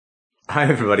Hi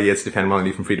everybody, it's Stefan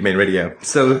Molyneux from Free Domain Radio.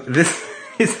 So this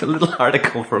is a little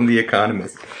article from The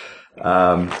Economist.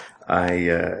 I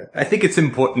think it's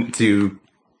important to,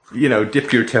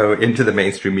 dip your toe into the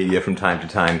mainstream media from time to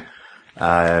time.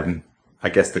 I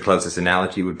guess the closest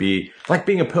analogy would be like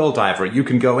being a pearl diver. You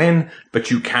can go in, but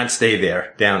you can't stay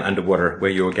there down underwater where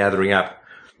you're gathering up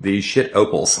the shit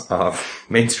opals of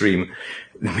mainstream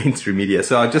media.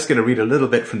 So I'm just going to read a little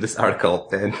bit from this article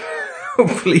and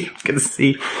hopefully you can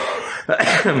see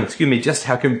just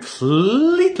how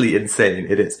completely insane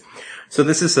it is. So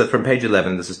this is from page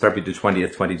 11. This is February the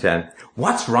 20th, 2010.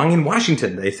 What's wrong in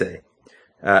Washington, they say.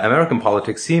 American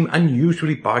politics seem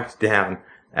unusually bogged down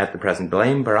at the present.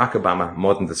 Blame Barack Obama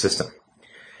more than the system.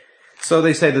 So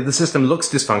they say that the system looks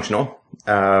dysfunctional.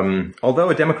 Although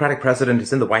a Democratic president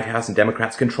is in the White House and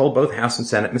Democrats control both House and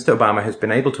Senate, Mr. Obama has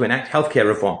been able to enact healthcare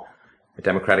reform, a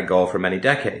Democratic goal for many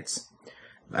decades.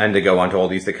 And they go on to all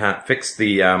these. They can't fix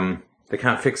the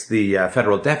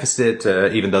federal deficit,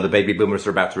 even though the baby boomers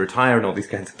are about to retire and all these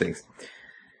kinds of things.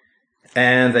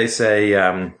 And they say,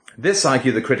 this,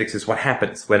 argue the critics, is what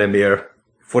happens when a mere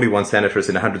 41 senators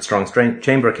in a 100-strong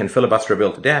chamber can filibuster a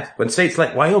bill to death, when states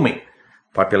like Wyoming,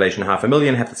 population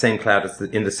 500,000, have the same clout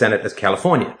in the Senate as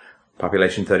California,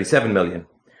 population 37 million.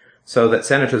 So that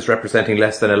senators representing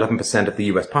less than 11% of the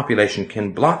U.S. population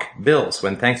can block bills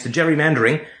when, thanks to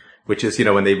gerrymandering, which is,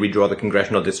 when they redraw the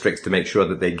congressional districts to make sure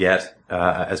that they get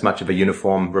as much of a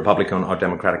uniform Republican or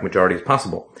Democratic majority as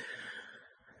possible.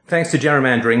 Thanks to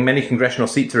gerrymandering, many congressional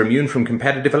seats are immune from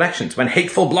competitive elections when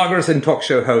hateful bloggers and talk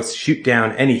show hosts shoot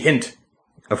down any hint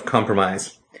of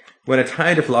compromise. When a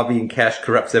tide of lobbying cash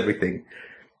corrupts everything.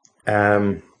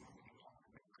 So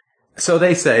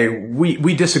they say,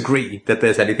 we disagree that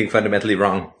there's anything fundamentally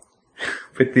wrong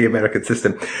with the American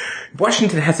system.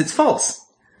 Washington has its faults,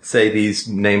 say these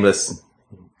nameless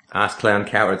ass-clown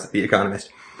cowards at The Economist.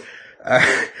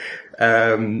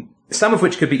 Some of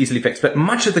which could be easily fixed, but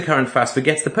much of the current fuss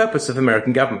forgets the purpose of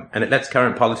American government, and it lets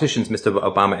current politicians, Mr.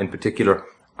 Obama in particular,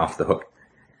 off the hook.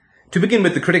 To begin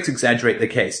with, the critics exaggerate the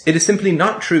case. It is simply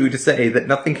not true to say that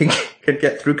nothing can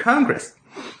get through Congress.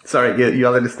 Sorry,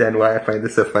 you'll understand why I find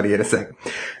this so funny in a second.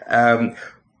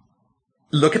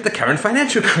 Look at the current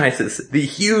financial crisis. The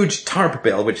huge TARP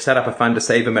bill, which set up a fund to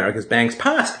save America's banks,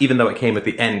 passed, even though it came at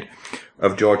the end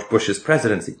of George Bush's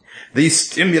presidency. The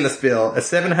stimulus bill, a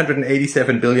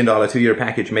 $787 billion two-year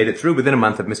package, made it through within a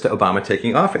month of Mr. Obama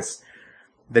taking office.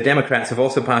 The Democrats have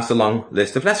also passed a long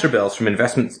list of lesser bills, from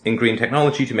investments in green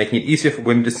technology to making it easier for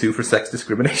women to sue for sex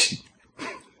discrimination.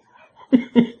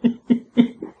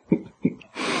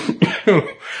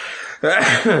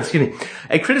 Excuse me.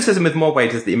 A criticism with more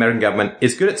weight is the American government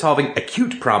is good at solving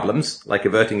acute problems, like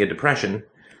averting a depression,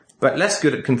 but less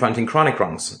good at confronting chronic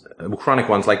ones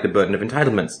like the burden of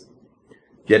entitlements.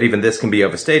 Yet even this can be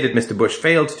overstated. Mr. Bush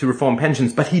failed to reform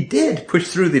pensions, but he did push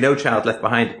through the No Child Left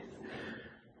Behind.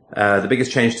 The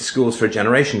biggest change to schools for a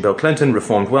generation. Bill Clinton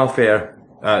reformed welfare.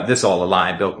 This all a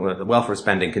lie. The welfare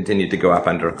spending continued to go up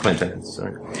under Clinton.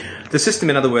 So, the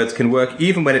system, in other words, can work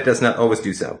even when it does not always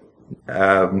do so.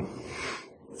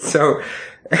 So,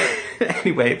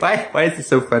 anyway, why is this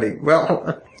so funny?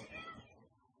 Well,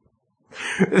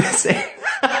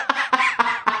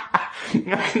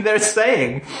 they're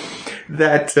saying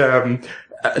that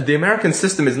the American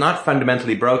system is not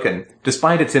fundamentally broken,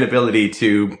 despite its inability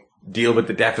to deal with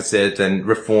the deficit and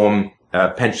reform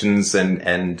pensions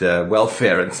and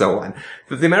welfare and so on.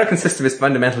 But the American system is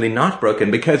fundamentally not broken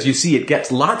because, you see, it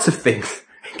gets lots of things.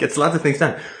 It gets lots of things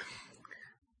done.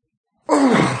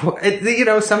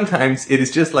 Sometimes it is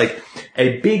just like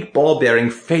a big ball-bearing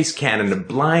face cannon of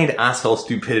blind asshole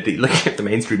stupidity looking at the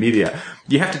mainstream media.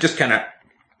 You have to just kind of,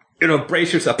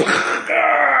 brace yourself.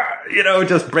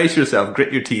 Just brace yourself,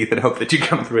 grit your teeth, and hope that you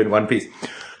come through in one piece.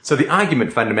 So the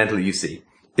argument fundamentally, you see,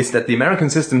 is that the American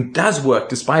system does work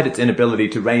despite its inability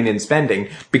to rein in spending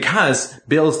because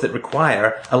bills that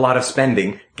require a lot of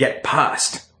spending get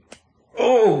passed.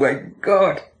 Oh my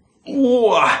God.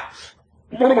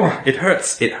 It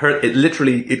hurts. It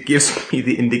literally, it gives me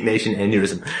the indignation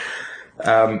aneurysm.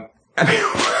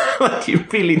 What do you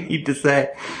really need to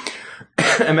say?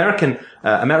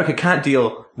 America can't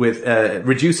deal with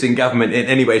reducing government in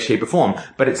any way, shape, or form,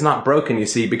 but it's not broken, you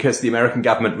see, because the American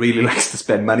government really likes to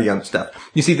spend money on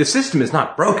stuff. You see, the system is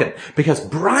not broken because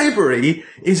bribery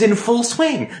is in full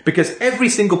swing, because every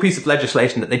single piece of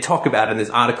legislation that they talk about in this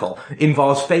article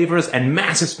involves favors and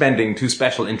massive spending to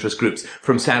special interest groups,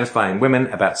 from satisfying women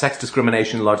about sex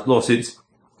discrimination lawsuits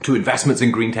to investments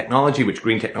in green technology, which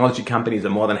green technology companies are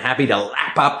more than happy to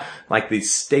lap up like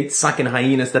these state-sucking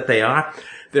hyenas that they are.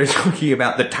 They're talking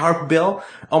about the TARP bill,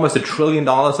 almost $1 trillion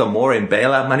or more in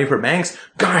bailout money for banks.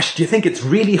 Gosh, do you think it's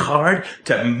really hard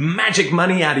to magic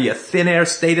money out of your thin air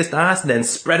statist ass and then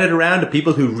spread it around to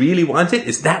people who really want it?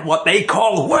 Is that what they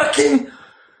call working?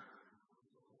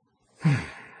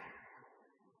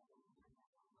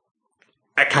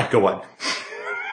 I can't go on.